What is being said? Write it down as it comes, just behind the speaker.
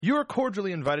You are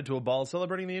cordially invited to a ball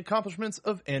celebrating the accomplishments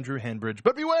of Andrew Hanbridge.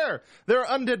 But beware! There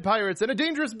are undead pirates and a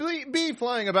dangerous bee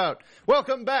flying about.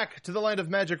 Welcome back to the Land of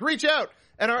Magic. Reach out,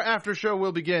 and our after show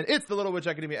will begin. It's the Little Witch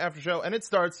Academia after show, and it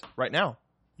starts right now.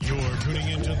 You're tuning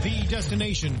into the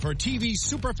destination for TV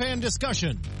superfan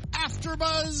discussion,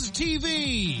 AfterBuzz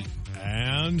TV.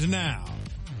 And now,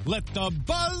 let the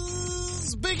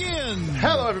buzz begin.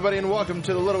 Hello, everybody, and welcome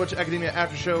to the Little Witch Academia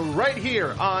after show right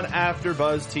here on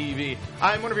AfterBuzz TV.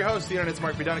 I'm one of your hosts, the internet's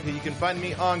Mark B. Donica. You can find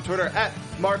me on Twitter at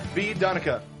Mark B.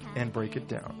 Donica and break it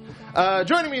down.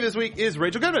 Joining me this week is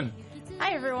Rachel Goodman.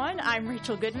 Hi everyone, I'm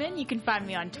Rachel Goodman. You can find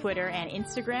me on Twitter and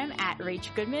Instagram at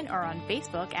Rach Goodman or on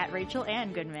Facebook at Rachel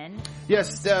Ann Goodman.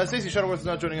 Yes, Stacey Shuttleworth is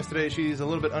not joining us today. She's a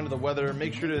little bit under the weather.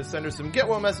 Make sure to send her some get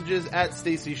well messages at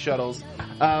Stacey Shuttles.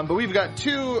 But we've got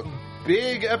two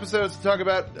big episodes to talk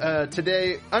about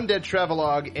today, Undead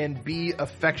Travelogue and Bee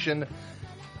Affection.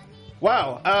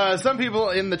 Wow, some people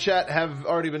in the chat have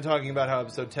already been talking about how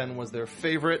episode 10 was their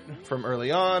favorite from early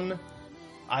on.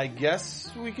 I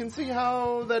guess we can see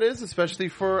how that is, especially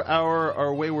for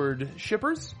our wayward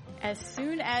shippers. As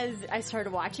soon as I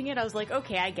started watching it, I was like,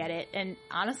 okay, I get it. And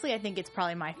honestly, I think it's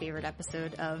probably my favorite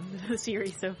episode of the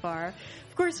series so far.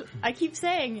 Of course, I keep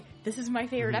saying this is my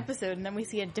favorite episode, and then we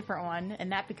see a different one,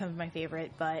 and that becomes my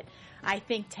favorite. But I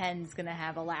think 10's going to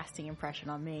have a lasting impression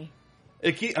on me.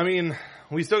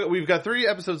 We've got 3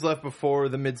 episodes left before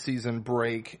the mid-season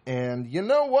break, and you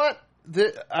know what?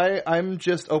 I'm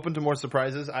just open to more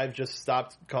surprises. I've just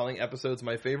stopped calling episodes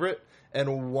my favorite,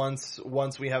 and once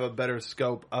we have a better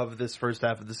scope of this first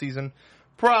half of the season,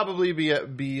 probably be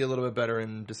a little bit better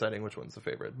in deciding which one's the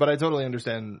favorite. But I totally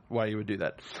understand why you would do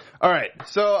that. All right,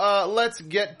 so let's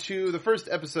get to the first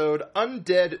episode,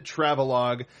 Undead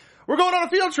Travelogue. We're going on a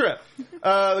field trip.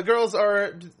 The girls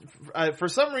are, for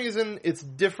some reason, it's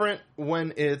different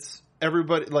when it's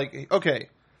everybody. Like, okay.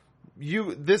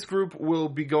 This group will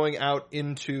be going out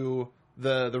into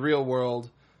the real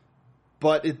world,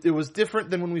 but it was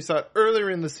different than when we saw it earlier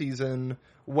in the season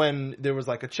when there was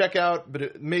like a checkout,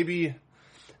 but maybe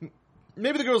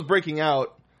the girls breaking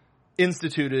out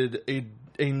instituted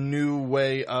a new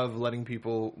way of letting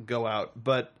people go out.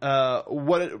 But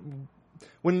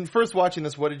when first watching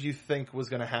this, what did you think was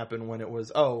going to happen when it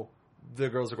was, the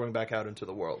girls are going back out into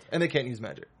the world, and they can't use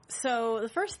magic? So the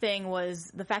first thing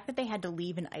was the fact that they had to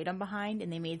leave an item behind,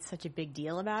 and they made such a big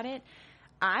deal about it.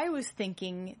 I was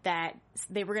thinking that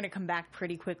they were going to come back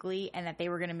pretty quickly, and that they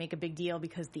were going to make a big deal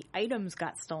because the items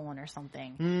got stolen or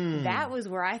something. That was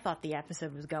where I thought the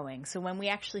episode was going. So when we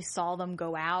actually saw them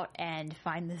go out and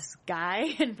find this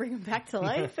guy and bring him back to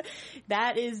life,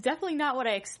 that is definitely not what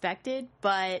I expected.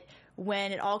 But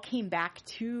when it all came back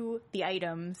to the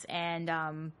items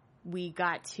and we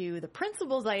got to the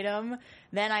principal's item,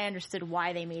 then I understood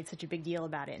why they made such a big deal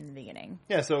about it in the beginning.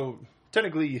 Yeah, so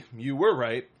technically you were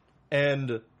right,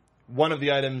 and one of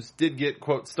the items did get,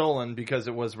 quote, stolen because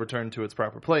it was returned to its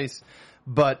proper place.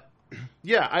 But,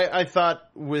 yeah, I thought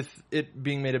with it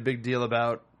being made a big deal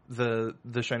about the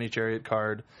Shiny Chariot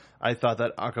card, I thought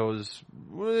that Akko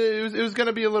was going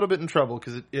to be a little bit in trouble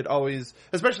because it always,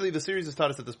 especially the series has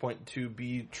taught us at this point to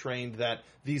be trained that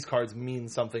these cards mean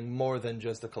something more than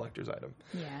just a collector's item.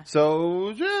 Yeah.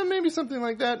 So, yeah, maybe something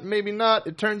like that, maybe not.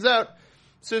 It turns out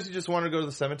Susie just wanted to go to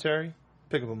the cemetery,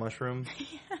 pick up a mushroom.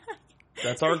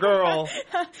 That's our girl.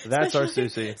 That's our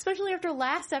Susie. Especially after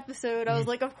last episode, I was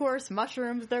like, of course,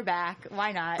 mushrooms, they're back.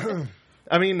 Why not?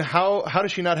 I mean, how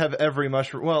does she not have every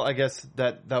mushroom? Well, I guess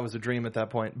that was a dream at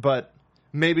that point. But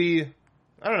maybe,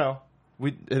 I don't know.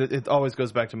 It always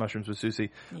goes back to mushrooms with Susie.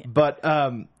 Yeah. But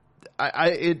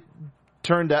it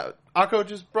turned out Akko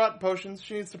just brought potions.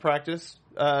 She needs to practice.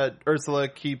 Ursula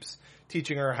keeps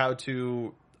teaching her how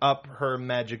to up her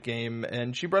magic game,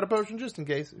 and she brought a potion just in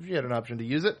case if she had an option to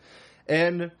use it.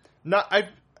 And now I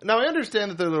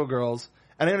understand that they're little girls,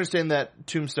 and I understand that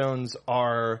tombstones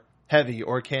are heavy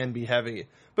or can be heavy.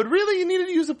 But really, you needed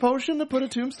to use a potion to put a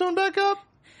tombstone back up?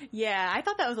 Yeah, I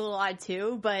thought that was a little odd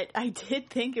too, but I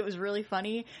did think it was really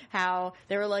funny how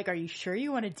they were like, are you sure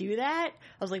you want to do that?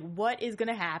 I was like, what is going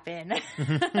to happen?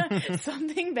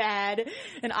 Something bad.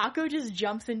 And Akko just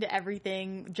jumped into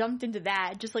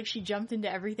that, just like she jumped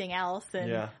into everything else. And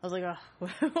yeah. I was like,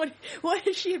 oh, what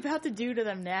is she about to do to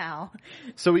them now?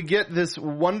 So we get this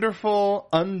wonderful,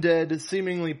 undead,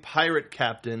 seemingly pirate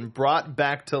captain brought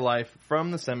back to life from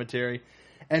the cemetery.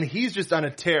 And he's just on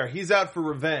a tear. He's out for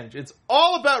revenge. It's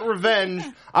all about revenge.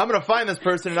 I'm going to find this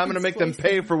person and I'm going to make them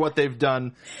pay for what they've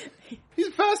done. He's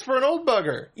fast for an old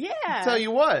bugger. Yeah. I'll tell you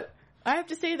what. I have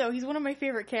to say, though, he's one of my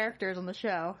favorite characters on the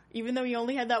show. Even though he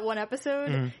only had that one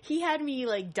episode, he had me,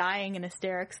 like, dying in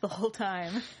hysterics the whole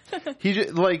time. He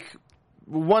just, like,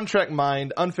 one-track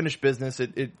mind, unfinished business.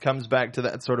 It comes back to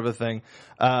that sort of a thing.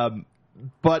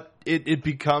 But it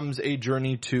becomes a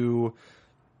journey to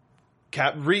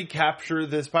recapture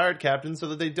this pirate captain so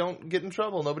that they don't get in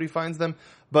trouble. Nobody finds them.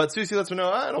 But Susie lets her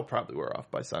know, it'll probably wear off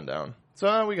by sundown.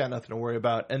 So we got nothing to worry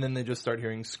about. And then they just start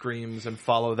hearing screams and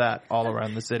follow that all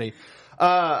around the city.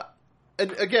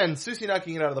 And again, Susie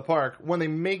knocking it out of the park. When they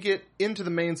make it into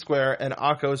the main square and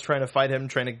Akko is trying to fight him,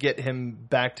 trying to get him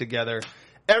back together,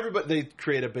 they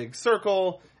create a big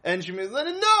circle, and she means,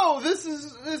 no, this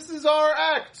is our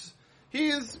act.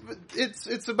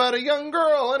 It's about a young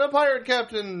girl and a pirate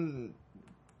captain.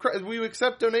 We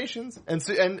accept donations,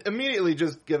 and immediately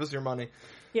just give us your money.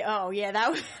 Yeah,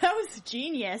 that was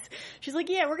genius. She's like,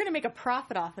 yeah, we're going to make a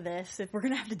profit off of this if we're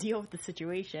going to have to deal with the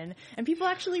situation. And people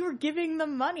actually were giving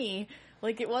them money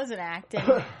like it was an act.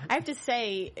 And I have to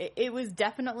say, it was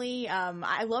definitely,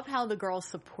 I love how the girls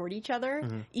support each other,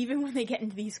 even when they get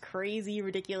into these crazy,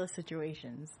 ridiculous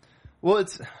situations. Well,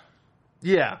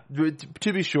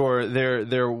 to be sure,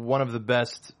 they're one of the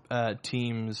best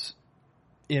teams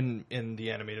in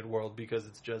the animated world, because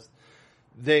it's just,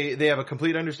 They have a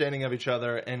complete understanding of each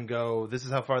other and go, this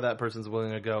is how far that person's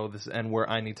willing to go, and where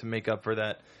I need to make up for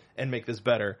that and make this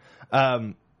better.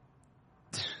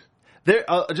 There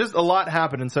just a lot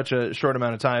happened in such a short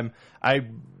amount of time. I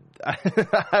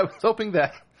was hoping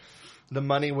that the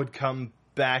money would come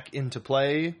back into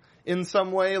play in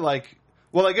some way.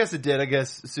 Well, I guess it did. I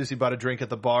guess Susie bought a drink at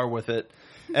the bar with it.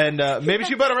 And maybe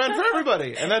she bought a round for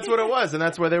everybody, and that's what it was, and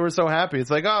that's why they were so happy. It's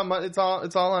like, it's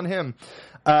all on him.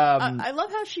 I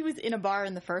love how she was in a bar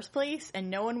in the first place,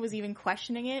 and no one was even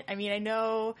questioning it. I mean, I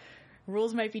know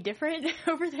rules might be different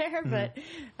over there, but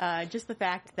just the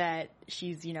fact that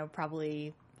she's,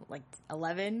 probably like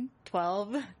 11,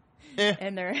 12,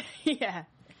 and they're, she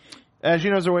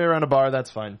knows her way around a bar,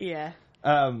 that's fine. Yeah.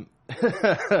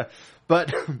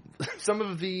 But some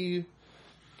of the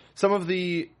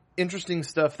interesting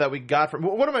stuff that we got from,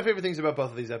 one of my favorite things about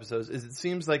both of these episodes is it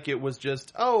seems like it was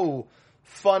just,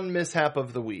 fun mishap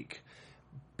of the week.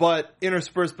 But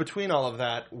interspersed between all of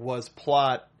that was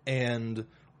plot and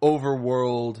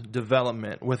overworld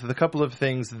development, with a couple of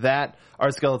things that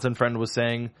our skeleton friend was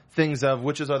saying, things of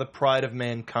witches are the pride of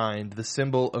mankind, the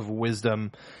symbol of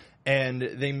wisdom. And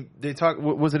they talk,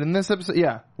 was it in this episode?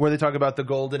 Yeah, where they talk about the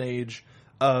golden age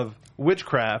of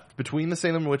witchcraft between the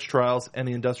Salem witch trials and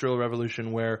the Industrial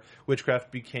Revolution, where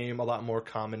witchcraft became a lot more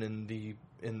common in the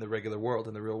regular world,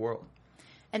 in the real world.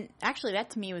 And actually, that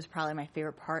to me was probably my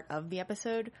favorite part of the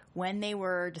episode, when they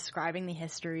were describing the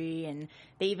history, and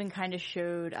they even kind of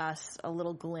showed us a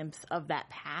little glimpse of that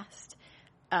past.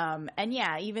 And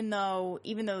yeah, even though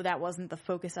that wasn't the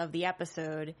focus of the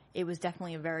episode, it was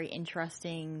definitely a very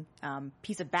interesting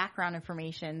piece of background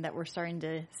information that we're starting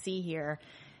to see here,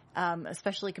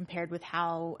 especially compared with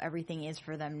how everything is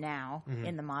for them now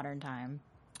in the modern time.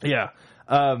 Yeah.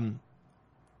 And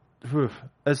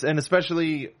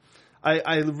especially,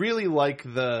 I really like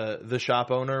the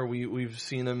shop owner. We've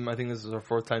seen him, I think this is our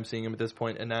fourth time seeing him at this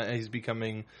point, and now he's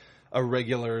becoming a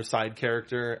regular side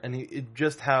character, and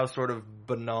just how sort of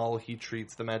banal he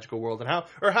treats the magical world, and how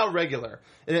regular,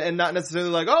 and not necessarily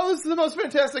like, this is the most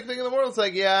fantastic thing in the world. It's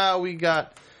like, we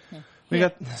got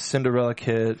Cinderella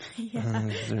kit,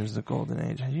 and there's the golden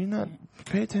age. Did you not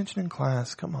pay attention in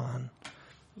class? Come on.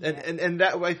 And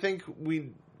that, I think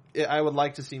I would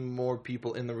like to see more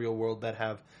people in the real world that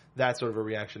have that sort of a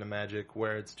reaction to magic,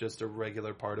 where it's just a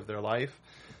regular part of their life,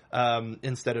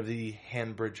 instead of the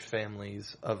Hanbridge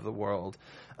families of the world.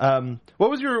 What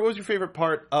was your favorite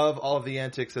part of all of the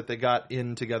antics that they got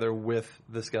in together with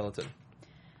the skeleton?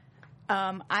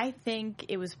 I think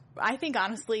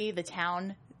honestly the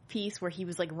town piece where he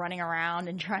was like running around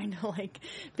and trying to like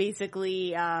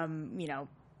basically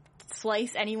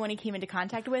slice anyone he came into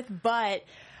contact with, but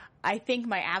I think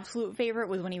my absolute favorite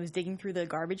was when he was digging through the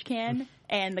garbage can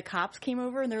and the cops came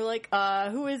over and they were like,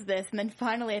 who is this? And then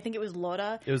finally, I think it was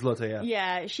Lotta. It was Lotta, yeah.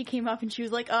 Yeah, she came up and she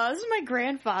was like, this is my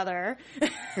grandfather.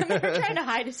 And they were trying to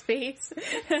hide his face.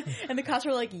 And the cops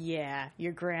were like, yeah,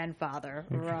 your grandfather,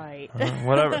 right.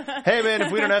 Whatever. Hey man,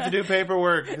 if we don't have to do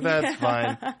paperwork, that's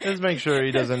fine. Just make sure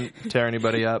he doesn't tear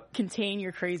anybody up. Contain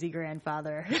your crazy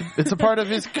grandfather. It's a part of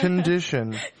his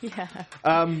condition. Yeah.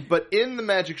 But in the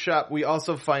magic shop, we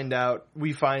also find a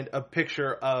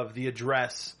picture of the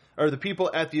address, or the people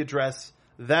at the address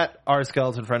that our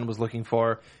skeleton friend was looking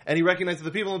for, and he recognizes the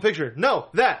people in the picture. No,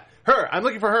 her. I'm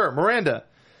looking for her, Miranda.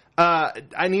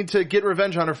 I need to get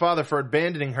revenge on her father for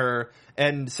abandoning her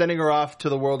and sending her off to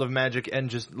the world of magic and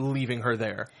just leaving her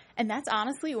there. And that's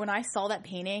honestly, when I saw that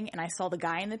painting and I saw the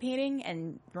guy in the painting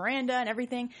and Miranda and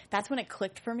everything, that's when it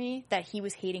clicked for me that he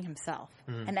was hating himself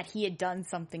and that he had done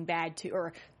something bad to,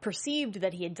 or perceived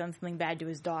that he had done something bad to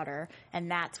his daughter. And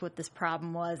that's what this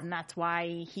problem was. And that's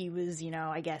why he was,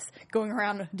 I guess, going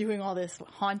around doing all this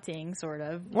haunting, sort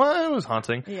of. Well, it was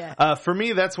haunting. Yeah. For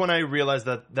me, that's when I realized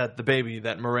that the baby,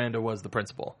 that Miranda was the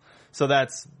principal. So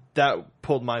that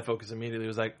pulled my focus immediately. It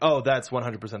was like, oh, that's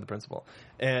 100% the principal.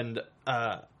 And,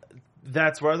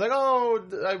 that's where I was like,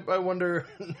 oh, I wonder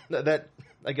that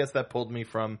I guess that pulled me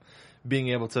from being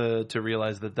able to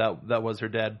realize that was her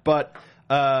dad. But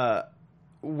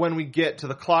when we get to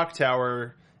the clock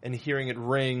tower and hearing it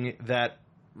ring, that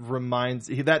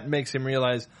makes him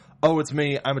realize, oh, it's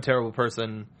me. I'm a terrible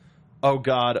person. Oh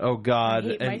God. I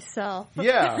hate myself.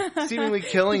 Yeah, seemingly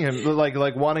killing him,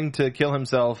 like wanting to kill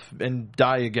himself and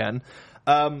die again.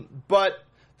 But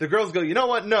the girls go, you know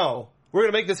what? No, we're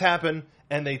gonna make this happen.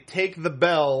 And they take the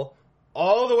bell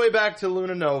all the way back to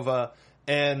Luna Nova,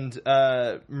 and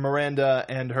Miranda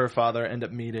and her father end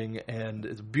up meeting, and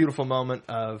it's a beautiful moment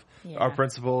of our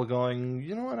principal going,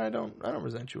 you know what, I don't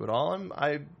resent you at all.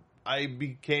 I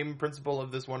became principal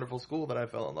of this wonderful school that I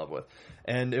fell in love with.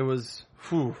 And it was,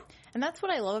 whew. And that's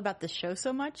what I love about the show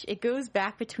so much. It goes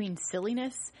back between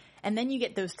silliness, and then you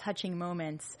get those touching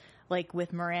moments, like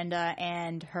with Miranda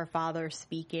and her father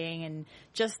speaking, and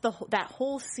just that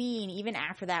whole scene. Even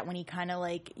after that, when he kind of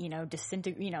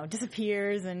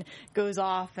disappears and goes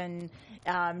off, and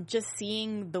just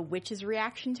seeing the witch's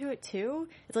reaction to it too.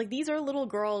 It's like these are little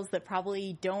girls that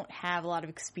probably don't have a lot of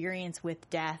experience with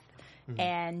death,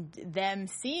 and them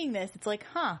seeing this, it's like,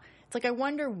 It's like I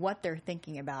wonder what they're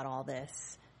thinking about all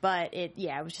this. But it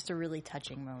was just a really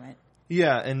touching moment.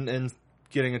 Yeah, and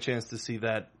getting a chance to see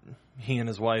that he and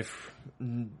his wife,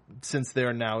 since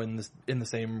they're now in the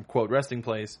same quote resting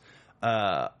place,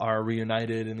 are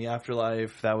reunited in the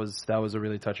afterlife. That was a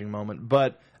really touching moment.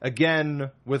 But again,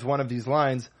 with one of these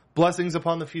lines, blessings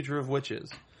upon the future of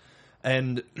witches,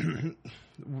 and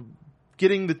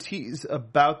getting the tease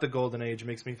about the Golden Age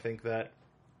makes me think that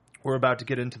we're about to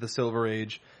get into the Silver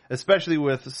Age, especially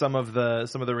with some of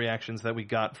the reactions that we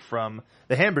got from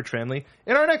the Hambridge family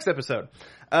in our next episode.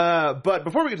 But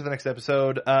before we get to the next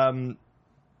episode,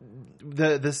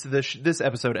 this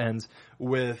episode ends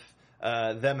with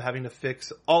them having to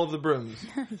fix all of the brooms.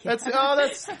 That's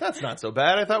not so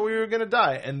bad. I thought we were going to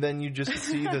die, and then you just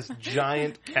see this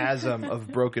giant chasm of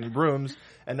broken brooms,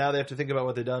 and now they have to think about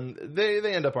what they've done.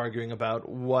 They end up arguing about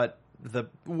what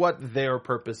their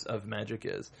purpose of magic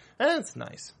is. And it's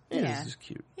nice. It's just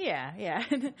cute. Yeah.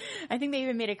 I think they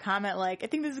even made a comment like, I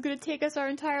think this is going to take us our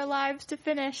entire lives to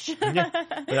finish. Yeah.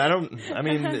 But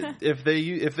if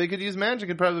they could use magic,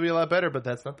 it'd probably be a lot better, but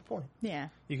that's not the point. Yeah.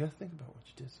 You got to think about what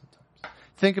you did sometimes.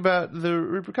 Think about the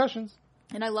repercussions.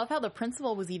 And I love how the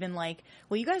principal was even like,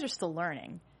 well, you guys are still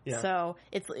learning. Yeah. So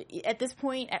it's at this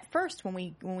point, at first when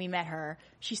we met her,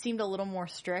 she seemed a little more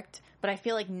strict, but I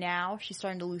feel like now she's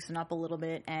starting to loosen up a little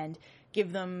bit and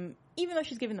give them, even though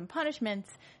she's giving them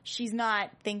punishments, she's not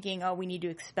thinking, oh, we need to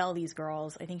expel these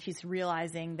girls. I think she's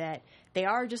realizing that they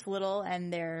are just little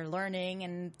and they're learning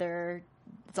and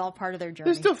it's all part of their journey.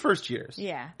 They're still first years.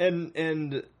 Yeah.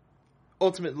 And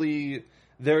ultimately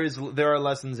there are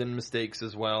lessons in mistakes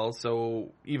as well.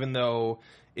 So even though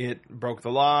it broke the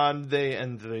law, I'm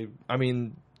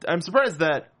surprised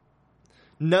that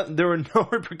there were no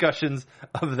repercussions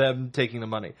of them taking the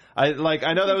money. I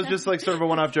know that was just like sort of a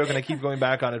one-off joke, and I keep going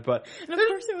back on it, but and of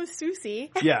course it was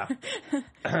Susie. Yeah.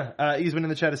 Eastman in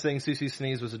the chat is saying Susie's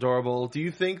sneeze was adorable. Do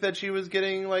you think that she was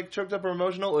getting like choked up or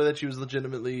emotional, or that she was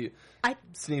legitimately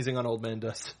sneezing on old man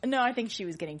dust? No, I think she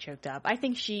was getting choked up. I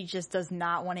think she just does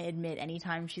not want to admit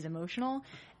anytime she's emotional,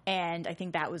 and I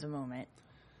think that was a moment.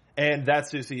 And that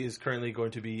Susie is currently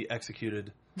going to be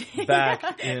executed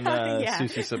back in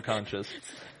Susie's subconscious.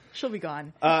 She'll be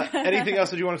gone. Anything else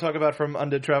that you want to talk about from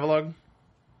Undead Travelogue?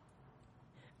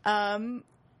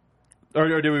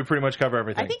 Or did we pretty much cover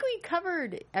everything? I think we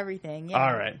covered everything. Yeah.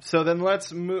 All right. So then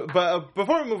let's move. But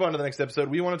before we move on to the next episode,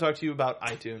 we want to talk to you about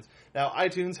iTunes. Now,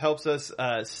 iTunes helps us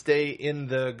stay in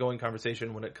the going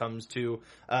conversation when it comes to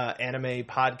anime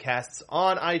podcasts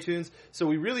on iTunes. So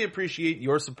we really appreciate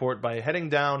your support by heading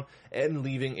down and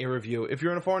leaving a review. If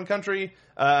you're in a foreign country,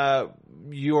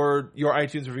 your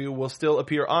iTunes review will still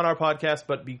appear on our podcast,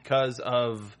 but because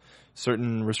of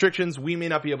certain restrictions, we may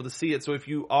not be able to see it. So if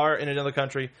you are in another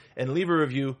country and leave a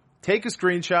review, take a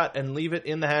screenshot and leave it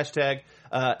in the hashtag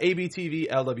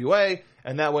ABTVLWA,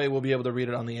 and that way we'll be able to read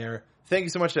it on the air. Thank you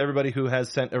so much to everybody who has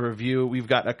sent a review. We've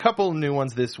got a couple new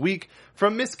ones this week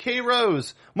from Miss K.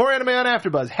 Rose. More anime on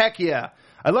AfterBuzz. Heck yeah.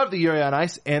 I love the Yuri on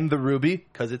Ice and the Ruby,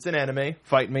 because it's an anime,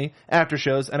 fight me, after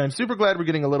shows, and I'm super glad we're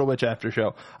getting a Little Witch after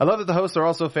show. I love that the hosts are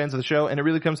also fans of the show, and it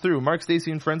really comes through. Mark,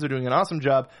 Stacy, and friends are doing an awesome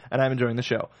job, and I'm enjoying the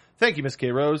show. Thank you, Miss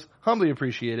K. Rose. Humbly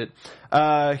appreciate it.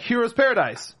 Heroes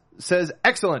Paradise says,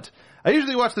 excellent. I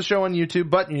usually watch the show on YouTube,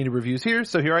 but you need reviews here,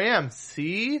 so here I am.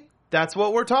 See? That's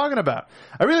what we're talking about.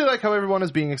 I really like how everyone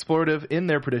is being explorative in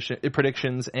their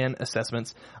predictions and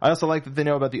assessments. I also like that they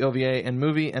know about the OVA and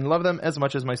movie and love them as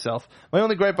much as myself. My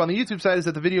only gripe on the YouTube side is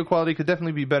that the video quality could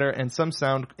definitely be better and some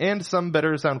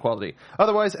better sound quality.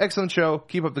 Otherwise, excellent show.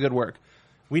 Keep up the good work.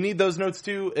 We need those notes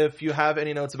too. If you have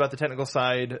any notes about the technical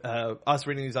side, us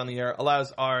reading these on the air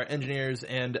allows our engineers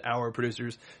and our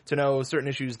producers to know certain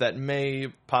issues that may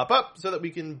pop up so that we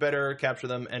can better capture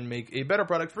them and make a better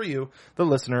product for you, the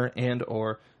listener and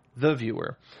or the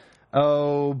viewer.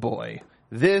 Oh boy.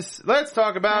 Let's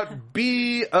talk about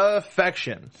Bee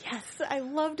Affection. Yes, I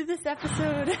loved this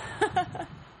episode.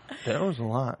 There was a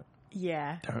lot.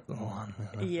 Yeah.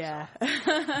 Yeah.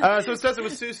 So it says it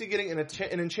was Susie getting an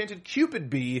enchanted Cupid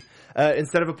bee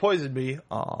instead of a poisoned bee.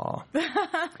 Aww.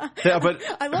 Yeah, but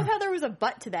I love how there was a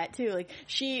but to that too. Like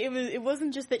it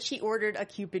wasn't just that she ordered a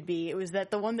Cupid bee. It was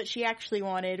that the one that she actually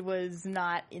wanted was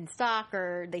not in stock,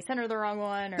 or they sent her the wrong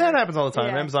one. Or, that happens all the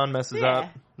time. Yeah. Amazon messes up.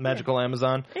 Magical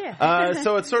Amazon. Yeah.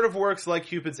 So it sort of works like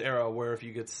Cupid's arrow, where if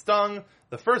you get stung,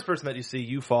 the first person that you see,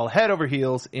 you fall head over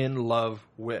heels in love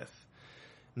with.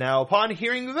 Now, upon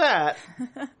hearing that,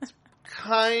 it's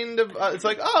kind of, it's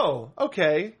like, oh,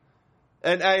 okay.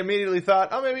 And I immediately thought,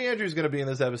 oh, maybe Andrew's going to be in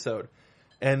this episode.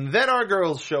 And then our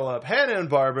girls show up, Hannah and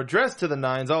Barbara, dressed to the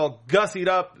nines, all gussied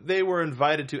up. They were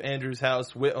invited to Andrew's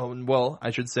house. Well,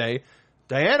 I should say,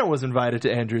 Diana was invited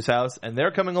to Andrew's house, and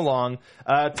they're coming along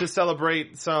to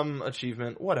celebrate some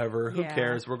achievement. Whatever, who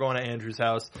cares? We're going to Andrew's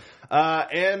house.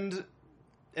 And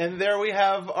there we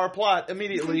have our plot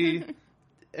immediately.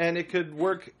 And it could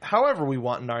work however we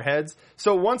want in our heads.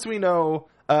 So once we know,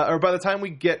 or by the time we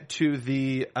get to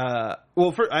the,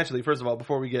 first of all,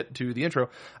 before we get to the intro,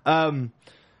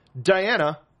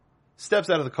 Diana steps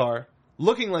out of the car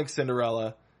looking like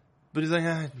Cinderella, but he's like,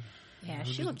 yeah,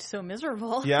 she looked so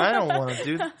miserable. Yeah, I don't want to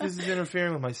do this. This is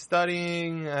interfering with my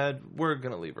studying. We're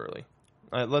going to leave early.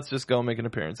 Let's just go make an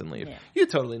appearance and leave. Yeah. You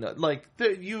totally know. Like,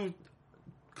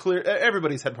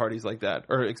 everybody's had parties like that,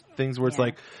 or things where it's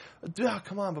like, oh,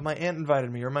 come on, but my aunt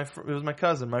invited me, or it was my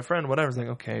cousin, my friend, whatever. It's like,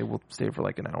 okay, we'll stay for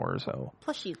like an hour or so.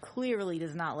 Plus, she clearly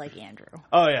does not like Andrew.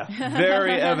 Oh yeah,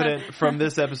 very evident from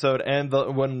this episode and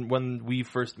when we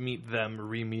first meet them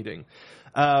re-meeting.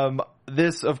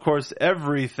 This, of course,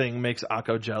 everything makes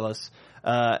Akko jealous,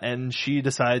 and she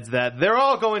decides that they're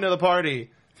all going to the party.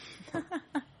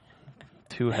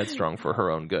 Too headstrong for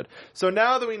her own good. So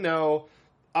now that we know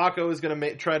Akko is going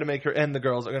to try to make her, and the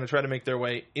girls are going to try to make their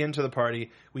way into the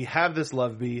party. We have this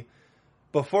love bee.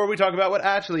 Before we talk about what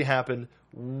actually happened,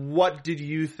 what did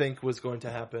you think was going to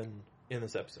happen in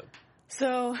this episode?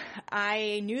 So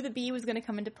I knew the bee was going to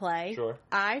come into play. Sure.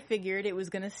 I figured it was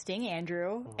going to sting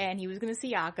Andrew, and he was going to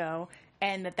see Akko,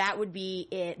 and that would be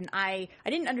it. And I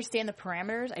didn't understand the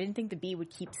parameters. I didn't think the bee would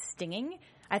keep stinging.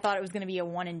 I thought it was going to be a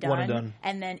one and done.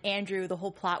 And then Andrew, the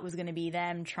whole plot was going to be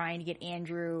them trying to get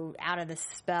Andrew out of the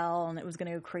spell, and it was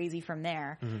going to go crazy from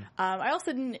there. Mm-hmm. I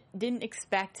also didn't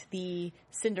expect the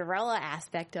Cinderella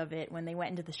aspect of it when they went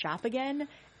into the shop again.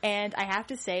 And I have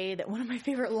to say that one of my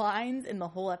favorite lines in the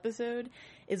whole episode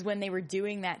is when they were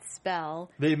doing that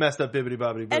spell. They messed up Bibbidi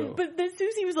Bobbidi Boo. But then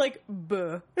Susie was like,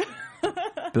 buh.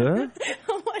 Buh?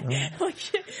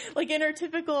 like in her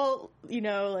typical,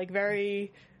 like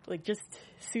very, like just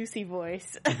Susie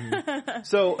voice. Mm-hmm.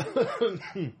 So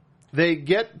they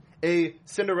get a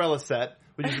Cinderella set,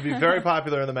 which used to be very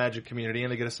popular in the magic community,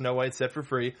 and they get a Snow White set for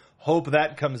free. Hope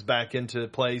that comes back into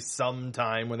play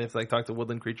sometime when they have to talk to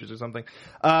woodland creatures or something.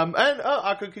 And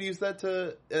Akko could use that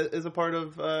as a part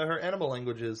of her animal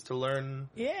languages to learn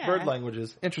bird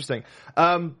languages. Interesting.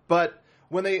 But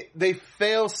when they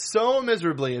fail so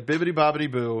miserably at Bibbidi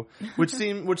Bobbidi Boo, which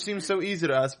seems so easy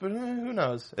to us, but who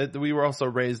knows? We were also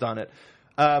raised on it.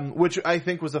 Which I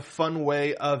think was a fun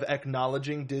way of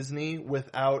acknowledging Disney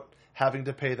without having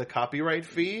to pay the copyright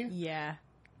fee. Yeah.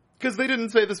 Because they didn't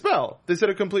say the spell. They said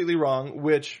it completely wrong,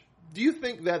 which, do you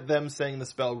think that them saying the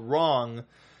spell wrong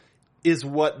is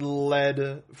what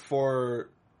led for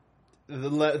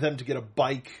them to get a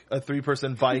bike, a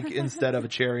 3-person bike instead of a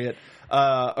chariot,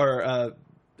 or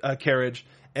a carriage,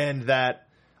 and that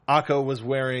Akko was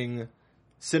wearing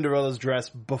Cinderella's dress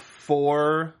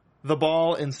before the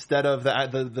ball instead of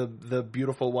the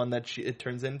beautiful one that it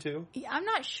turns into? I'm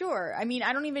not sure. I mean,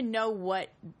 I don't even know what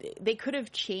they could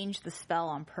have changed the spell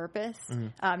on purpose.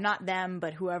 Not them,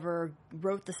 but whoever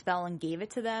wrote the spell and gave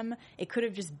it to them. It could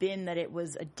have just been that it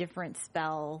was a different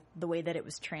spell, the way that it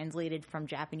was translated from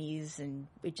Japanese, and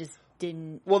it just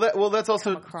didn't. Well, that's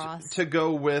also across. to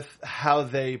go with how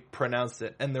they pronounced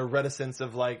it and their reticence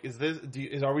of like,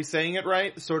 are we saying it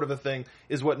right? Sort of a thing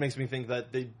is what makes me think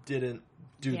that they didn't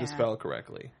do the spell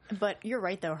correctly. But you're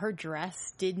right, though. Her dress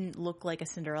didn't look like a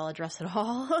Cinderella dress at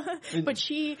all. But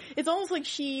it's almost like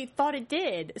she thought it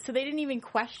did. So they didn't even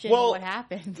question what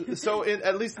happened. So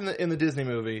at least in the Disney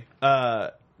movie,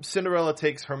 Cinderella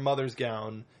takes her mother's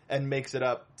gown and makes it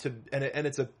up and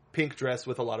it's a pink dress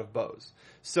with a lot of bows.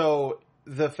 So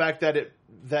the fact that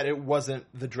it wasn't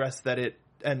the dress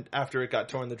and after it got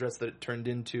torn, the dress that it turned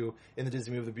into in the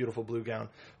Disney movie, the beautiful blue gown,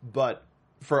 but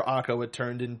for Akko, it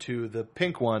turned into the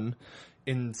pink one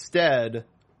instead,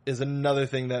 is another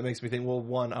thing that makes me think, well,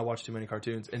 one, I watch too many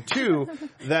cartoons, and two,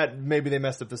 that maybe they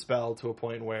messed up the spell to a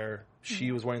point where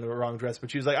she was wearing the wrong dress,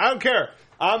 but she was like, I don't care,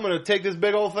 I'm going to take this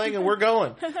big old thing and we're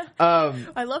going.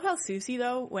 I love how Susie,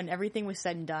 though, when everything was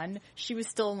said and done, she was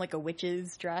still in like a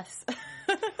witch's dress.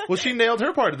 Well, she nailed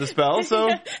her part of the spell, so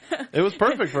it was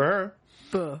perfect for her.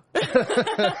 I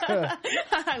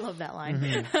love that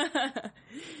line.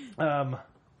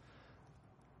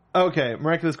 Okay,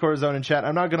 Miraculous Corazon in chat.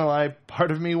 I'm not going to lie.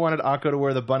 Part of me wanted Akko to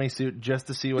wear the bunny suit just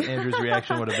to see what Andrew's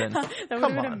reaction would have been. That would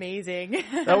have been amazing.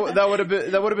 that would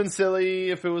have been silly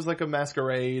if it was like a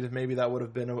masquerade. Maybe that would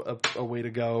have been a way to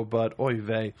go. But oy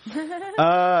vey.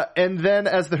 And then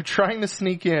as they're trying to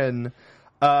sneak in,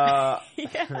 yeah,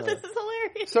 this is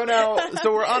hilarious.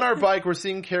 So we're on our bike. We're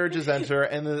seeing carriages enter,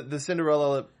 and the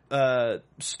Cinderella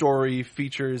story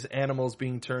features animals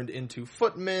being turned into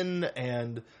footmen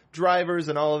and drivers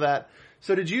and all of that.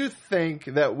 So did you think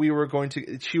that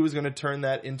she was going to turn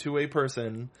that into a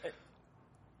person,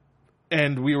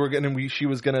 and they were going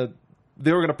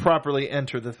to properly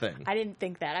enter the thing? I didn't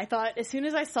think that. I thought as soon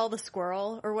as I saw the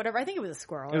squirrel or whatever, I think it was a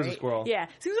squirrel. It was a squirrel. Yeah.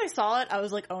 As soon as I saw it, I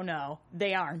was like, oh no,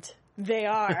 they aren't. They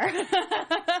are.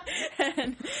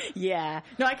 And, yeah.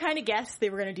 No, I kind of guessed they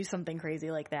were going to do something crazy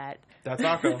like that. That's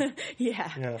Akko.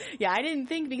 Yeah. I didn't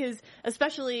think, because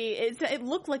especially it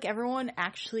looked like everyone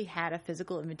actually had a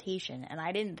physical invitation, and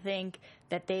I didn't think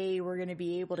that they were going to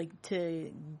be able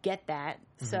to get that.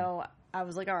 Mm-hmm. So I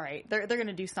was like, all right, they're going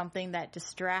to do something that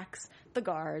distracts the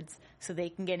guards so they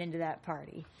can get into that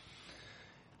party.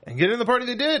 And get in the party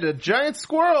they did. A giant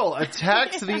squirrel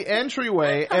attacks the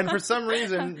entryway, and for some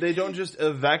reason, they don't just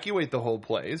evacuate the whole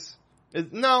place.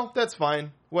 No, that's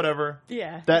fine. Whatever.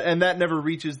 Yeah. That never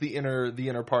reaches the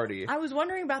inner party. I was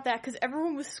wondering about that, because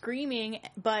everyone was screaming,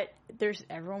 but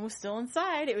everyone was still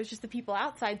inside. It was just the people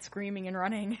outside screaming and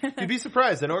running. You'd be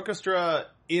surprised. An orchestra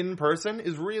in person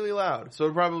is really loud, so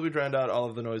it probably drowned out all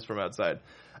of the noise from outside.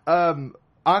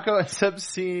 Akko ends up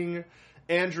seeing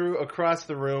Andrew across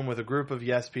the room with a group of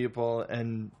yes people,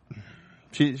 and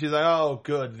she's like, oh,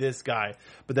 good, this guy.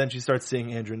 But then she starts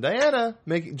seeing Andrew and Diana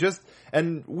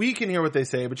and we can hear what they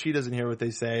say, but she doesn't hear what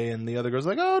they say, and the other girl's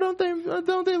like, oh,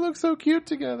 don't they look so cute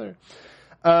together?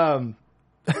 Akko's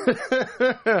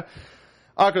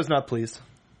not pleased.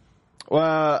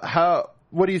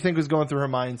 What do you think was going through her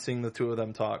mind seeing the two of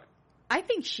them talk? I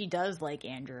think she does like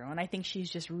Andrew, and I think she's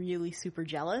just really super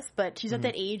jealous, but she's at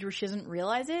that age where she doesn't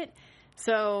realize it.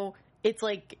 So it's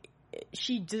like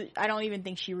I don't even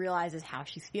think she realizes how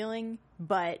she's feeling,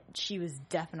 but she was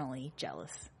definitely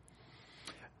jealous.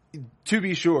 To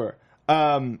be sure.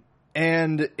 And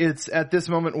it's at this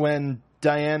moment when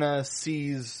Diana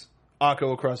sees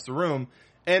Akko across the room,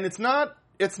 and it's not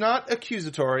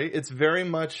accusatory. It's very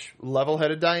much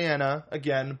level-headed Diana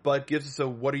again, but gives us a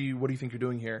what do you think you're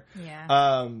doing here?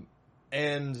 Yeah.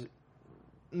 And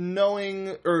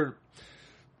knowing or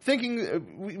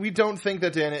thinking we don't think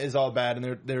that Diana is all bad,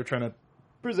 and they're trying to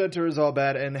present her as all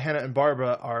bad, and Hannah and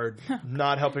Barbara are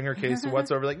not helping her case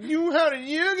whatsoever. Like, how did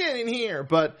you get in here?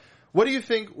 But what do you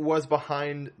think was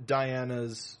behind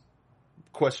Diana's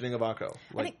questioning of Akko?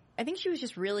 I think she was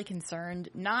just really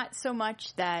concerned, not so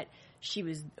much that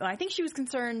I think she was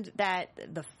concerned that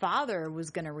the father was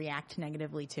going to react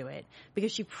negatively to it,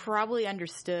 because she probably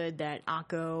understood that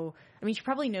Akko, she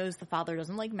probably knows the father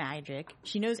doesn't like magic.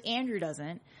 She knows Andrew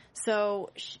doesn't.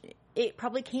 So it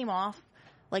probably came off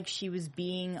like she was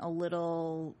being a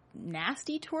little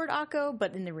nasty toward Akko,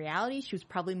 but in the reality, she was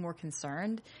probably more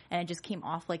concerned, and it just came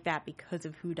off like that because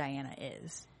of who Diana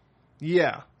is.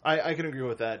 Yeah, I can agree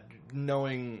with that.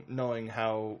 Knowing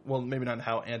how, well, maybe not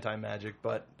how anti-magic,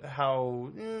 but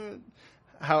how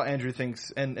Andrew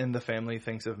thinks and the family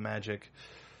thinks of magic.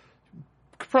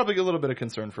 probably a little bit of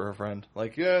concern for her friend.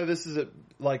 Like, yeah, this is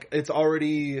it's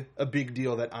already a big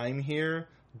deal that I'm here.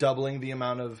 Doubling the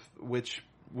amount of witch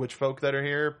folk that are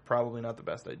here, probably not the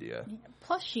best idea.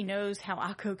 Plus, she knows how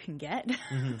Akko can get.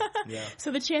 Yeah.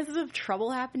 So the chances of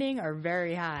trouble happening are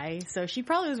very high. So she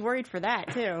probably was worried for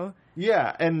that, too.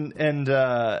 Yeah, and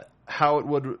how it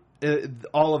would...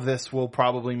 all of this will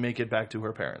probably make it back to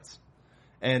her parents.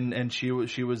 And she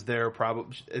was there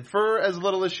probably... For as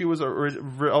little as she was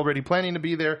already planning to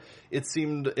be there, it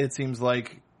seems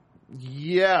like...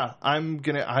 Yeah, I'm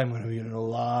gonna be in a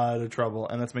lot of trouble,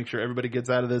 and let's make sure everybody gets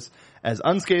out of this as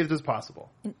unscathed as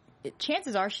possible. And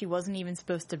chances are she wasn't even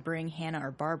supposed to bring Hannah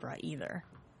or Barbara either.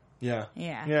 Yeah.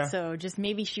 So just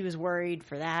maybe she was worried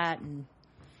for that. And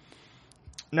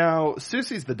now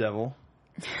Susie's the devil.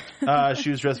 She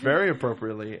was dressed very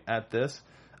appropriately at this.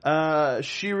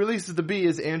 She releases the bee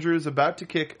as Andrew is about to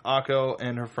kick Akko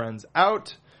and her friends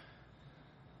out.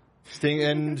 Sting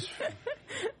and.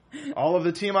 All of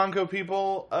the Team Anko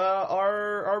people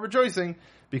are rejoicing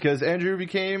because Andrew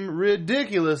became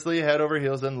ridiculously head over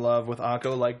heels in love with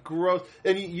Akko, like gross.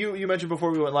 And you mentioned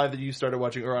before we went live that you started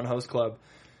watching Ouran Host Club,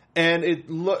 and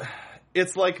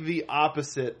it's like the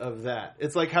opposite of that.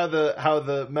 It's like how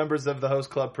the members of the Host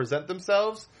Club present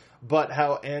themselves, but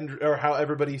how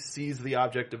everybody sees the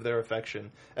object of their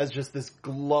affection as just this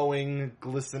glowing,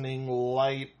 glistening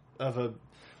light of a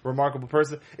remarkable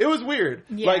person. It was weird.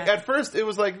 Yeah. Like, at first it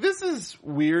was like, this is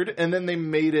weird, and then they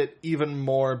made it even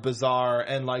more bizarre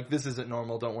and like, this isn't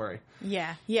normal, don't worry.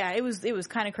 Yeah, it was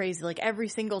kind of crazy. Like every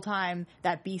single time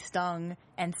that bee stung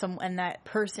and that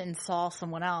person saw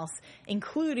someone else,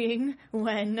 including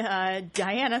when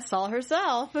Diana saw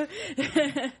herself.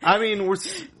 I mean, we're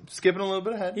skipping a little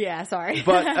bit ahead. Yeah, sorry.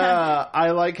 But I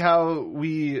like how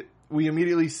we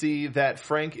immediately see that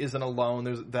Frank isn't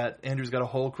alone. That Andrew's got a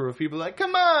whole crew of people like,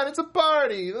 come on, it's a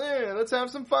party. Let's have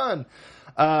some fun.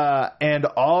 And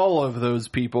all of those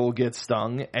people get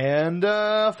stung and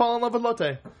fall in love with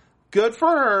Lotte. Good for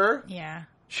her. Yeah.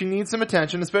 She needs some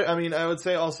attention. I mean, I would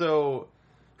say also,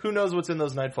 who knows what's in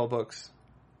those Nightfall books?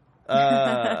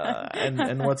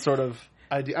 And what sort of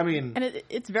idea. I mean, and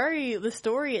it's very, the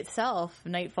story itself,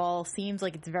 Nightfall, seems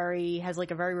like has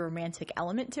like a very romantic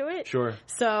element to it. Sure.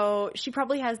 So she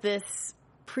probably has this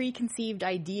preconceived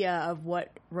idea of what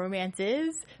romance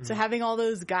is. Mm-hmm. So having all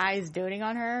those guys doting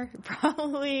on her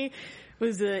probably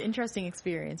was an interesting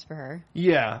experience for her.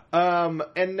 Yeah.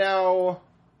 And now,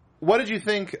 what did you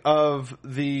think of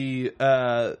the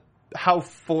how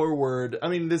forward? I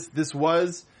mean, this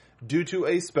was due to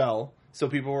a spell. So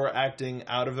people were acting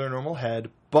out of their normal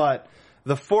head, but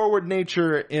the forward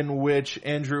nature in which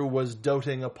Andrew was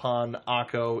doting upon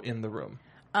Akko in the room.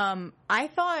 I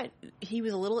thought he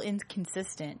was a little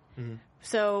inconsistent. Mm-hmm.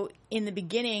 So in the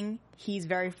beginning, he's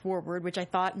very forward, which I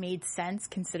thought made sense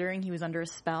considering he was under a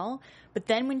spell. But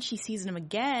then when she sees him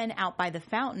again out by the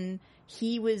fountain,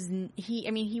 he kind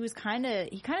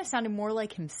of sounded more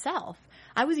like himself.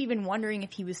 I was even wondering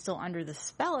if he was still under the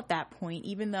spell at that point,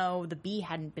 even though the bee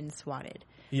hadn't been swatted.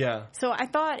 Yeah. So I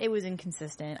thought it was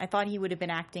inconsistent. I thought he would have been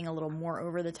acting a little more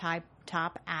over the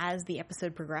top as the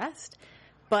episode progressed.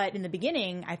 But in the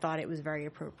beginning, I thought it was very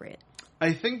appropriate.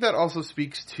 I think that also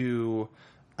speaks to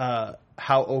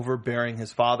how overbearing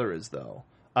his father is, though.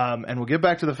 And we'll get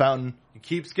back to the fountain. You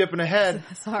keep skipping ahead.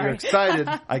 Sorry. You're excited.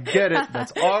 I get it.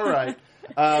 That's all right.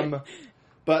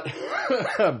 But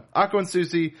Akko and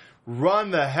Susie run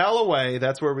the hell away.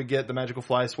 That's where we get the magical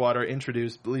fly swatter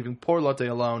introduced, leaving poor Lotte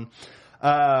alone.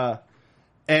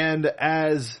 And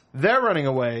as they're running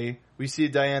away, we see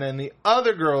Diana and the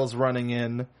other girls running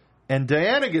in, and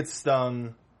Diana gets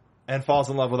stung and falls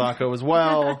in love with Akko as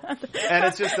well. And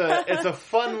it's just a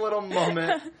fun little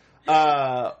moment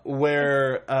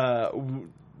where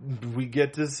we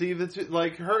get to see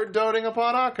her doting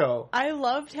upon Akko. I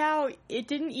loved how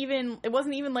it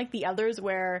wasn't even like the others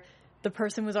where the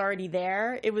person was already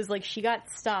there. It was like she got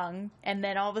stung, and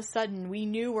then all of a sudden we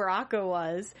knew where Akko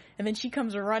was, and then she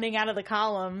comes running out of the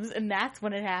columns, and that's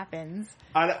when it happens.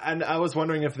 And I was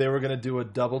wondering if they were going to do a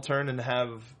double turn and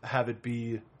have it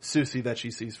be Susie that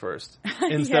she sees first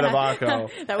instead of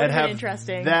Akko. That would have been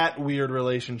interesting. That weird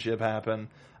relationship happen.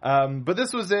 But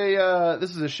this was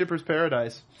a shipper's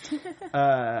paradise.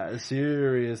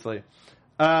 Seriously.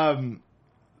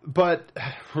 But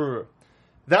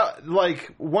that,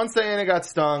 like, once Diana got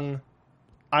stung,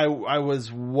 I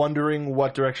was wondering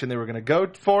what direction they were going to go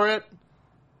for it.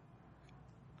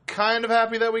 Kind of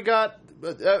happy that we got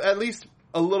at least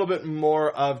a little bit more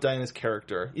of Diana's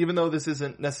character, even though this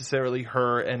isn't necessarily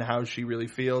her and how she really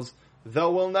feels,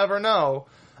 though we'll never know.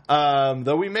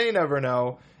 Though we may never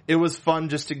know. It was fun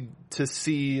just to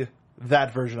see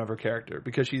that version of her character,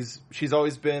 because she's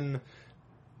always been,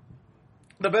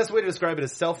 the best way to describe it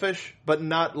is selfish, but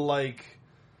not like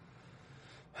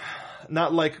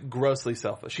grossly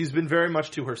selfish. She's been very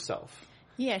much to herself.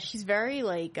 Yeah, she's very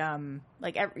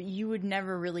you would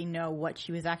never really know what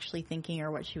she was actually thinking or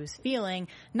what she was feeling.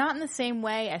 Not in the same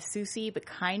way as Susie, but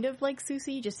kind of like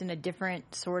Susie, just in a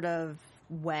different sort of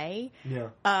way. Yeah.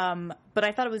 But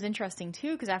I thought it was interesting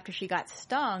too, because after she got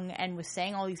stung and was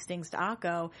saying all these things to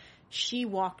Akko, she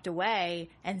walked away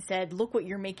and said, "Look what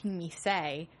you're making me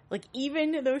say." Like,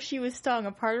 even though she was stung,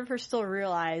 a part of her still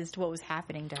realized what was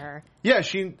happening to her. Yeah,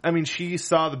 she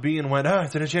saw the bee and went, "Oh,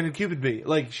 it's an enchanted Cupid bee."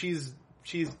 Like, she's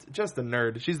just a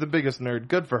nerd. She's the biggest nerd.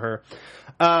 Good for her.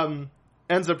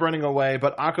 Ends up running away,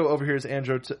 but Akko overhears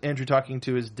Andrew talking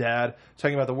to his dad,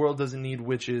 talking about the world doesn't need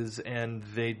witches, and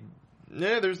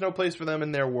there's no place for them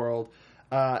in their world.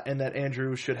 And that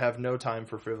Andrew should have no time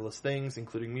for frivolous things,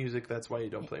 including music. That's why you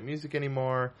don't play music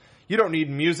anymore. You don't need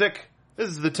music. This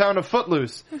is the town of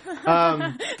Footloose.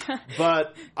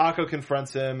 But Akko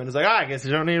confronts him and is like, I guess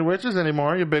you don't need witches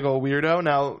anymore, you big old weirdo.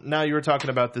 Now you were talking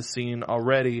about this scene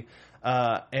already.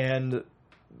 And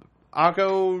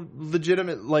Akko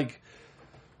legitimate, like,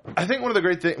 I think one of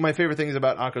the my favorite things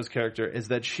about Akko's character is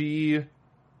that she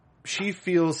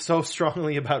feels so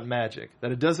strongly about magic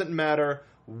that it doesn't matter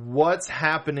what's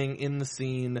happening in the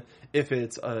scene, if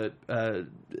it's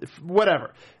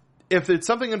whatever. If it's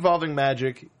something involving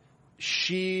magic,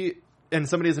 and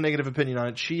somebody has a negative opinion on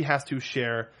it, she has to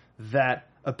share that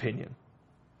opinion.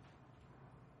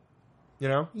 You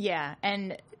know? Yeah,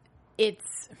 and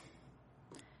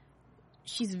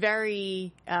she's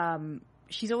very,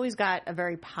 she's always got a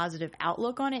very positive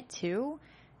outlook on it too.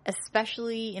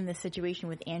 Especially in the situation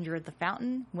with Andrew at the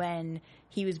fountain, when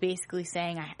he was basically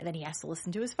saying that he has to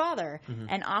listen to his father. Mm-hmm.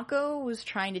 And Akko was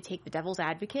trying to take the devil's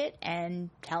advocate and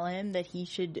tell him that he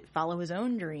should follow his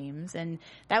own dreams. And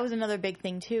that was another big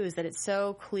thing, too, is that it's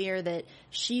so clear that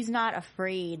she's not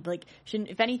afraid. Like,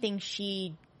 if anything,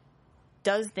 she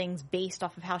does things based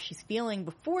off of how she's feeling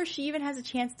before she even has a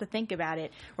chance to think about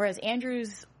it. Whereas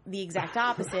Andrew's the exact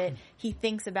opposite. He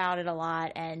thinks about it a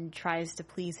lot and tries to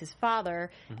please his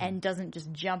father, mm-hmm. and doesn't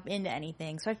just jump into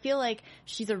anything. So I feel like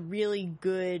she's a really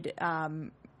good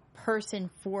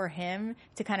person for him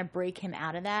to kind of break him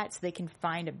out of that so they can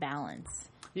find a balance.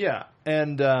 Yeah.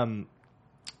 And and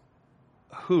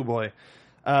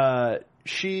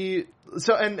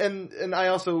I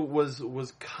also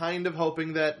was kind of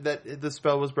hoping that the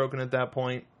spell was broken at that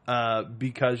point,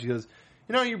 because she goes,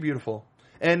 you're beautiful.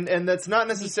 And that's not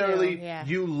necessarily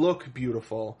you look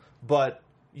beautiful, but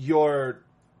your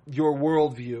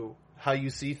worldview, how you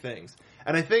see things.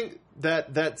 And I think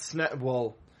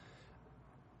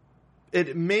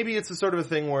maybe it's a sort of a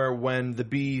thing where when the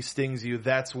bee stings you,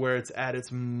 that's where it's at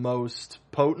its most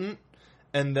potent,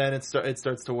 and then it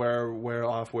starts to wear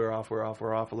off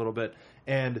a little bit.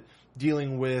 And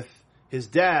dealing with his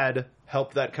dad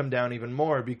helped that come down even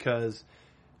more, because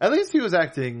at least he was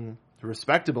acting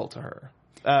respectable to her.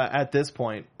 At this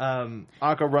point,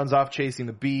 Akko runs off chasing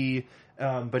the bee,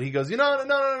 but he goes,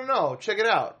 no, check it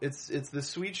out. It's this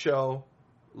sweet show,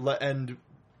 and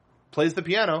plays the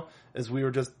piano, as we were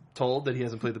just told that he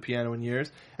hasn't played the piano in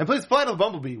years, and plays Flight of the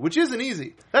Bumblebee, which isn't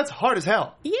easy. That's hard as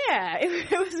hell. Yeah,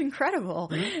 it was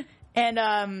incredible. Mm-hmm.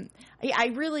 And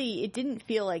it didn't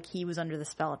feel like he was under the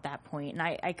spell at that point. And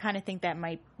I kind of think that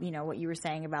might, what you were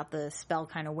saying about the spell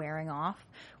kind of wearing off.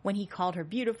 When he called her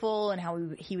beautiful and how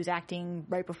he was acting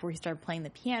right before he started playing the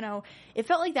piano, it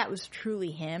felt like that was truly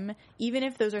him. Even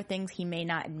if those are things he may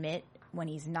not admit when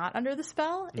he's not under the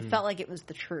spell, it felt like it was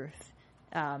the truth.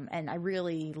 And I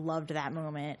really loved that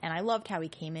moment. And I loved how he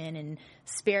came in and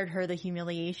spared her the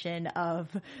humiliation of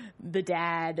the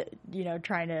dad,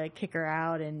 trying to kick her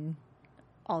out and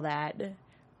all that.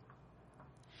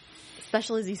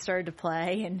 Especially as he started to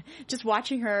play, and just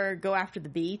watching her go after the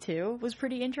bee too was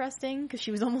pretty interesting, because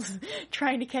she was almost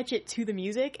trying to catch it to the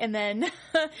music, and then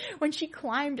when she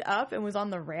climbed up and was on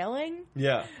the railing,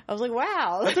 I was like,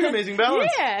 wow, that's an amazing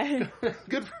balance. Yeah.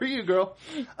 Good for you, girl.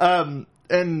 And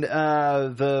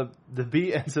the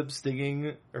bee ends up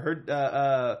stinging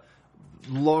her.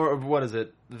 Laura, what is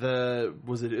it?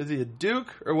 Is he a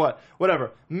duke or what?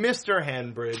 Whatever, Mr.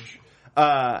 Handbridge,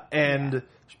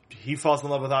 he falls in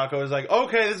love with Akko. He's like,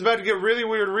 okay, this is about to get really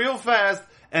weird real fast,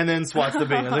 and then swats the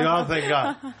bee. I was like, oh, thank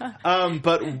God.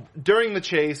 But during the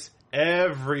chase,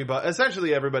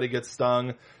 essentially everybody gets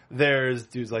stung. There's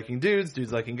dudes liking dudes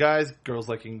liking guys, girls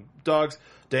liking dogs,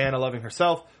 Diana loving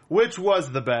herself, which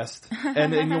was the best.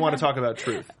 And then you want to talk about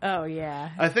truth. Oh,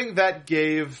 yeah. I think that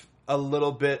gave a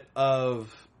little bit more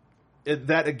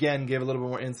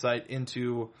insight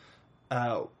into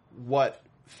what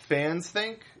fans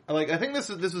think. Like, I think this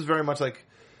was very much like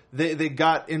they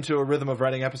got into a rhythm of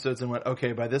writing episodes and went,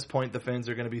 okay, by this point the fans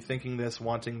are going to be thinking this,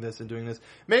 wanting this, and doing this.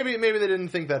 Maybe they didn't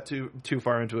think that too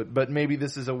far into it, but maybe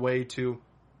this is a way to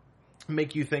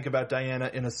make you think about Diana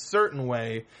in a certain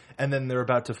way, and then they're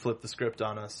about to flip the script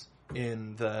on us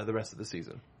in the rest of the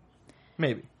season.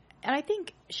 Maybe. And I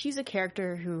think she's a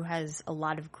character who has a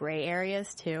lot of gray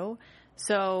areas too.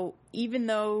 So even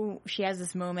though she has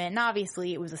this moment, and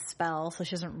obviously it was a spell, so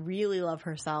she doesn't really love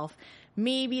herself,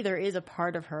 maybe there is a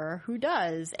part of her who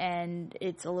does, and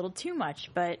it's a little too much.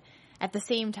 But at the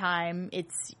same time,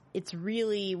 it's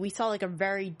really, we saw like a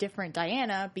very different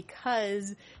Diana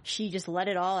because she just let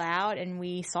it all out, and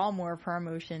we saw more of her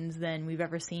emotions than we've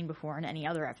ever seen before in any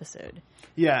other episode.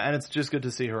 Yeah, and it's just good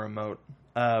to see her emote.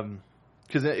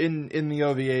 Because in the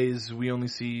OVAs, we only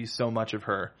see so much of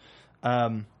her.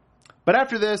 But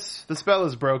after this, the spell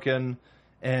is broken,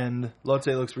 and Lotte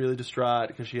looks really distraught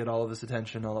because she had all of this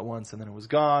attention all at once, and then it was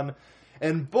gone.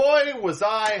 And boy, was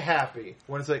I happy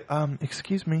when it's like,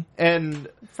 excuse me. And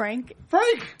Frank?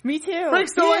 Me too.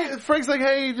 Frank's like,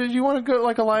 hey, did you want to go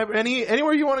like a library?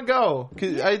 Anywhere you want to go?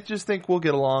 'Cause I just think we'll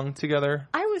get along together.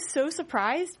 I was so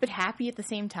surprised, but happy at the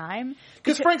same time.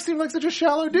 Because Frank seemed like such a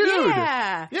shallow dude.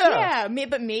 Yeah.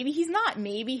 But maybe he's not.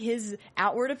 Maybe his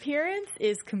outward appearance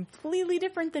is completely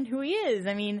different than who he is.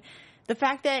 I mean, the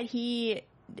fact that he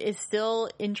is still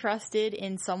interested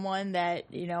in someone that,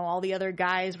 you know, all the other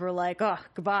guys were like, oh,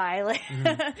 goodbye. Like,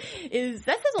 that says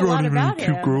a lot about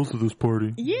him. Cute girls at this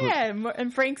party. Yeah,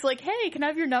 and Frank's like, hey, can I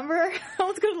have your number?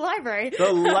 Let's go to the library.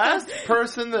 The last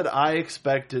person that I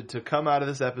expected to come out of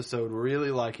this episode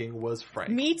really liking was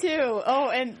Frank. Me too. Oh,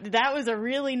 and that was a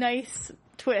really nice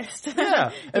twist.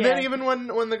 Yeah, and then even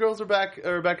when the girls are back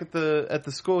at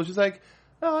the school, she's like,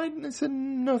 oh, I said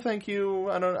no, thank you.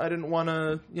 I didn't want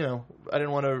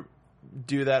to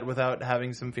do that without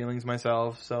having some feelings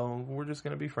myself. So we're just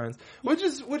gonna be friends, which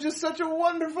is such a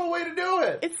wonderful way to do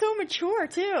it. It's so mature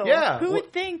too. Yeah, who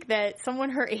would think that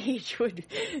someone her age would,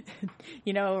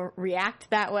 react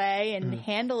that way and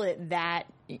handle it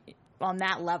on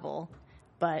that level?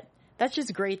 But that's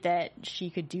just great that she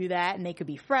could do that, and they could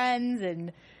be friends,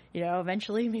 and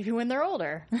eventually maybe when they're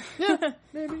older. Yeah,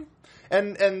 maybe.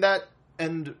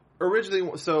 And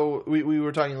originally, so we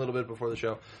were talking a little bit before the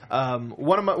show.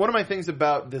 One of my things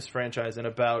about this franchise and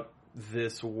about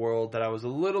this world that I was a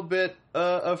little bit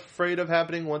afraid of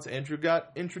happening once Andrew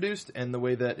got introduced, and the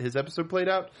way that his episode played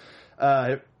out,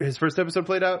 his first episode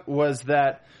played out, was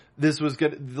that this was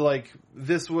good. Like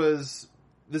this is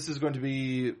going to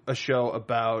be a show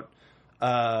about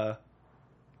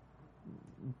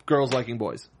girls liking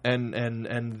boys, and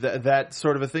that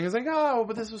sort of a thing is like, oh,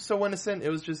 but this was so innocent. It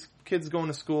was just kids going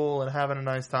to school and having a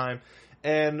nice time.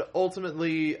 And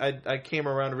ultimately, I came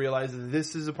around to realize that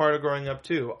this is a part of growing up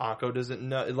too. Akko doesn't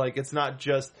know, like, it's not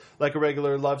just like a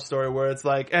regular love story where it's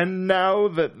like, and now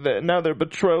they're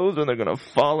betrothed and they're gonna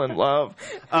fall in love.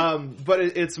 But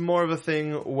it's more of a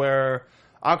thing where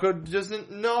Akko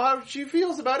doesn't know how she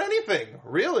feels about anything,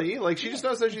 really. Like, she just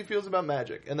knows how she feels about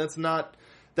magic, and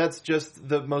that's just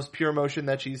the most pure emotion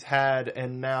that she's had.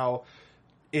 And now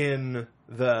in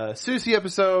the Susie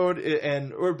episode,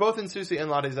 or both in Susie and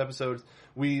Lotte's episodes,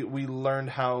 we learned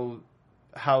how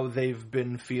they've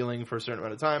been feeling for a certain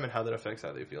amount of time and how that affects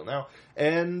how they feel now.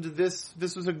 And this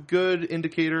was a good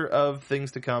indicator of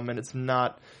things to come, and it's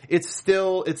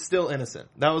still innocent.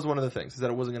 That was one of the things, is that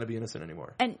it wasn't going to be innocent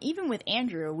anymore. And even with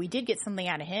Andrew, we did get something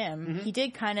out of him. Mm-hmm. He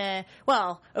did kind of,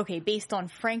 based on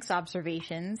Frank's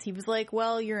observations, he was like,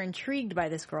 well, you're intrigued by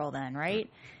this girl then, right?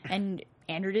 And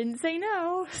Andrew didn't say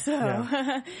no, so.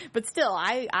 Yeah. But still,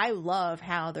 I love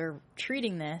how they're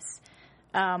treating this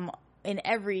in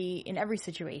every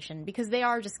situation, because they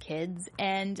are just kids,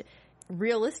 and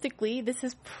realistically, this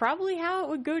is probably how it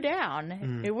would go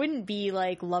down. It wouldn't be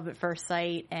like love at first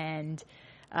sight and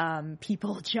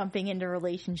people jumping into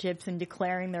relationships and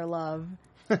declaring their love.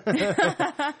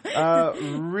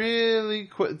 Really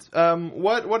quick,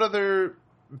 what other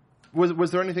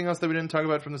was there anything else that we didn't talk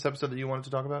about from this episode that you wanted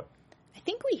to talk about? I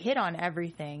think we hit on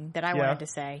everything that I wanted to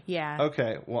say. Yeah.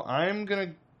 Okay. Well, I'm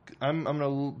gonna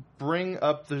bring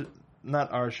up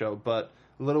not our show, but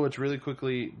Little Witch really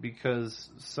quickly, because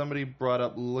somebody brought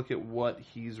up, look at what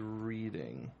he's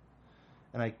reading,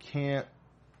 and I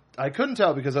couldn't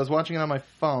tell because I was watching it on my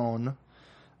phone.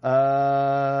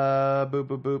 Boop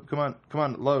boop boop. Come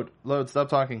on, load. Stop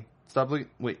talking. Stop looking.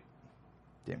 Wait.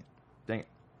 Dang it.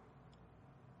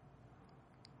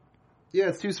 Yeah,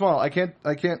 it's too small. I can't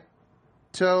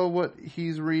tell what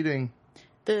he's reading.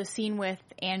 The scene with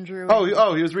Andrew.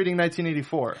 Oh, he was reading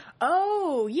 1984.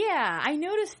 Oh, yeah, I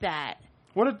noticed that.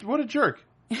 What a jerk.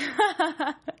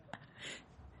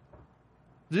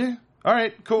 Yeah. All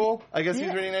right, cool. I guess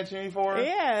he's reading 1984.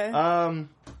 Yeah.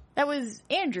 That was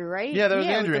Andrew, right? Yeah, that was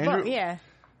Andrew. Yeah.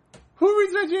 Who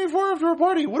reads 1984 after a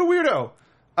party? What a weirdo.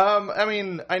 I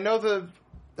mean, I know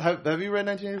have you read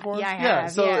 1984? Yeah, I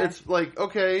have. So it's like,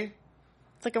 okay.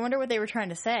 It's like, I wonder what they were trying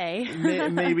to say.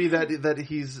 Maybe that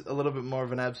he's a little bit more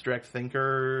of an abstract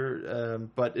thinker,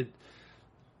 but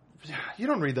you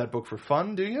don't read that book for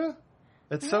fun, do you?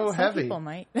 It's so heavy. Some people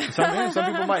might. Some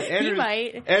people might. He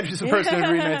might. Andrew's the person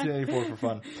who read 1984 for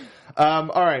fun.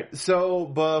 All right. So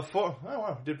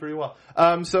did pretty well.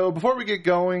 So before we get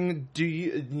going,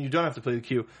 you don't have to play the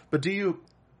cue, but do you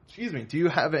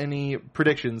have any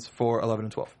predictions for 11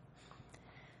 and 12?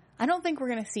 I don't think we're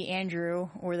going to see Andrew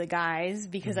or the guys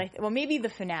because maybe the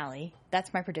finale.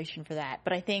 That's my prediction for that.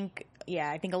 But I think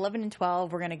 11 and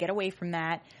 12, we're going to get away from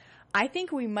that. I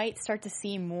think we might start to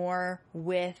see more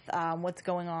with what's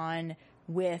going on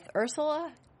with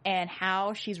Ursula and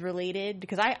how she's related,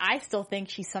 because I still think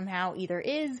she somehow either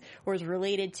is or is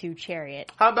related to Chariot.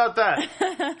 How about that?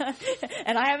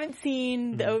 And I haven't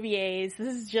seen the OVAs.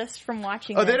 This is just from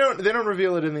watching. Oh, they don't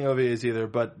reveal it in the OVAs either,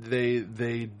 but they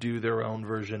do their own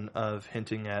version of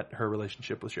hinting at her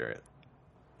relationship with Chariot.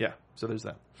 Yeah, so there's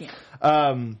that. Yeah.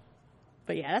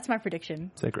 But yeah, that's my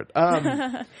prediction. Sacred.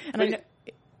 And I know.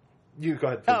 You go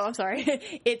ahead, please. Oh, I'm sorry.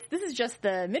 This is just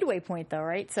the midway point, though,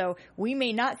 right? So we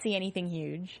may not see anything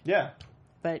huge. Yeah.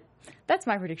 But that's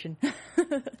my prediction.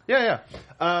 Yeah.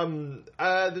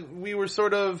 We were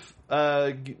sort of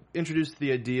introduced to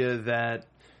the idea that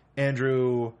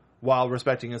Andrew, while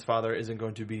respecting his father, isn't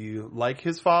going to be like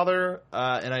his father,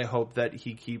 and I hope that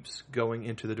he keeps going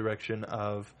into the direction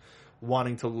of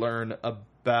wanting to learn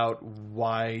about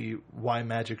why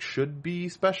magic should be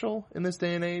special in this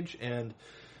day and age, and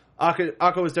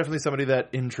Akko is definitely somebody that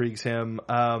intrigues him.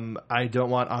 I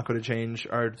don't want Akko to change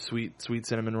our sweet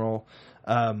cinnamon roll.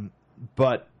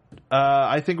 But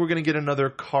I think we're going to get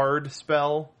another card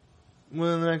spell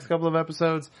within the next couple of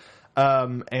episodes.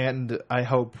 And I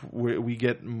hope we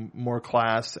get more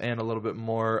class and a little bit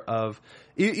more of...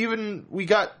 Even we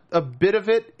got a bit of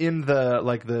it in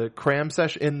the cram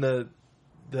session, in the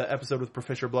episode with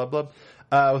Professor Blub,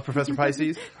 with Professor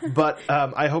Pisces. But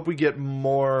I hope we get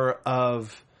more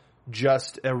of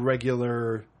just a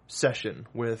regular session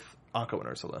with Akko and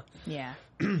Ursula. Yeah.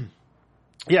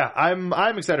 Yeah,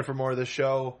 I'm excited for more of this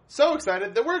show. So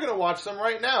excited that we're going to watch some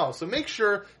right now. So make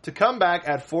sure to come back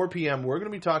at 4 p.m. We're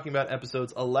going to be talking about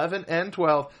episodes 11 and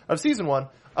 12 of Season 1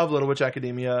 of Little Witch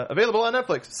Academia, available on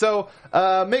Netflix. So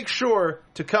make sure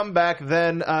to come back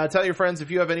then. Tell your friends,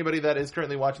 if you have anybody that is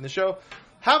currently watching the show,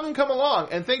 have them come along.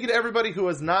 And thank you to everybody who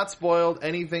has not spoiled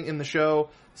anything in the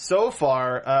show so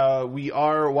far. We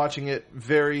are watching it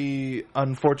very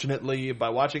unfortunately by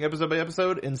watching episode by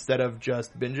episode instead of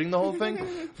just binging the whole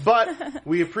thing. But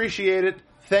we appreciate it.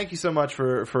 Thank you so much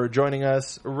for joining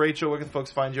us. Rachel, where can the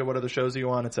folks find you? What other shows are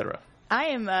you on, etc.? I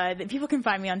am, people can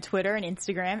find me on Twitter and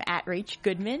Instagram at Rach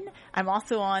Goodman. I'm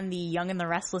also on the Young and the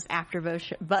Restless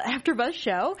AfterBuzz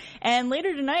show. And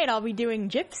later tonight I'll be doing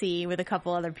Gypsy with a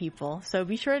couple other people. So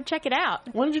be sure to check it out.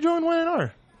 When did you join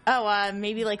YNR? Oh,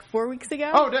 maybe like 4 weeks ago.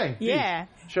 Oh, dang. Yeah.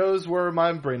 Shows where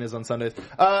my brain is on Sundays.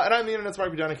 And I'm the internet's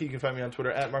Mark Budonica. You can find me on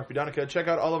Twitter at Mark Budonica. Check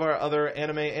out all of our other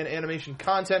anime and animation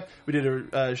content. We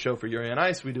did a show for Yuri on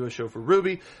Ice. We do a show for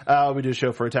Ruby. We do a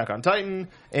show for Attack on Titan.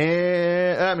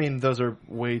 And, I mean, those are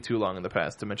way too long in the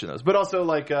past to mention those. But also,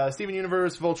 like, Steven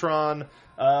Universe, Voltron,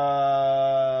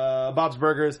 Bob's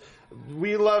Burgers.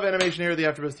 We love animation here at the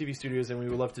AfterBuzz TV Studios, and we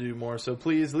would love to do more. So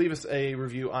please leave us a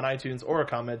review on iTunes or a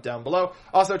comment down below.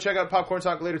 Also, check out Popcorn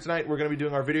Talk later tonight. We're going to be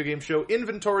doing our video game show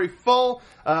Inventory Full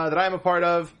that I am a part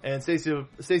of, and Stacey's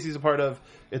a part of.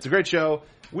 It's a great show.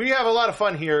 We have a lot of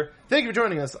fun here. Thank you for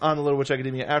joining us on the Little Witch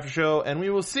Academia After Show, and we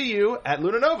will see you at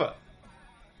Luna Nova.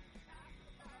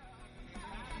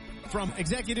 From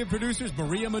executive producers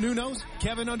Maria Menounos,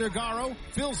 Kevin Undergaro,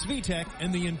 Phil Svitek,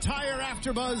 and the entire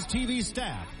AfterBuzz TV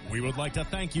staff, we would like to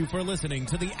thank you for listening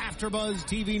to the AfterBuzz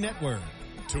TV network.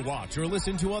 To watch or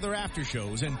listen to other after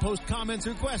shows and post comments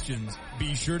or questions,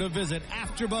 be sure to visit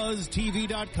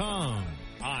AfterBuzzTV.com.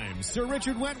 I'm Sir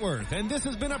Richard Wentworth, and this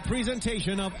has been a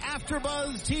presentation of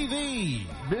AfterBuzz TV.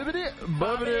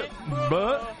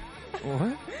 What?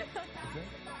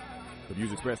 The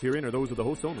views expressed herein are those of the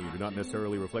host only and do not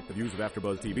necessarily reflect the views of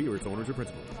AfterBuzz TV or its owners or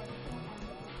principals.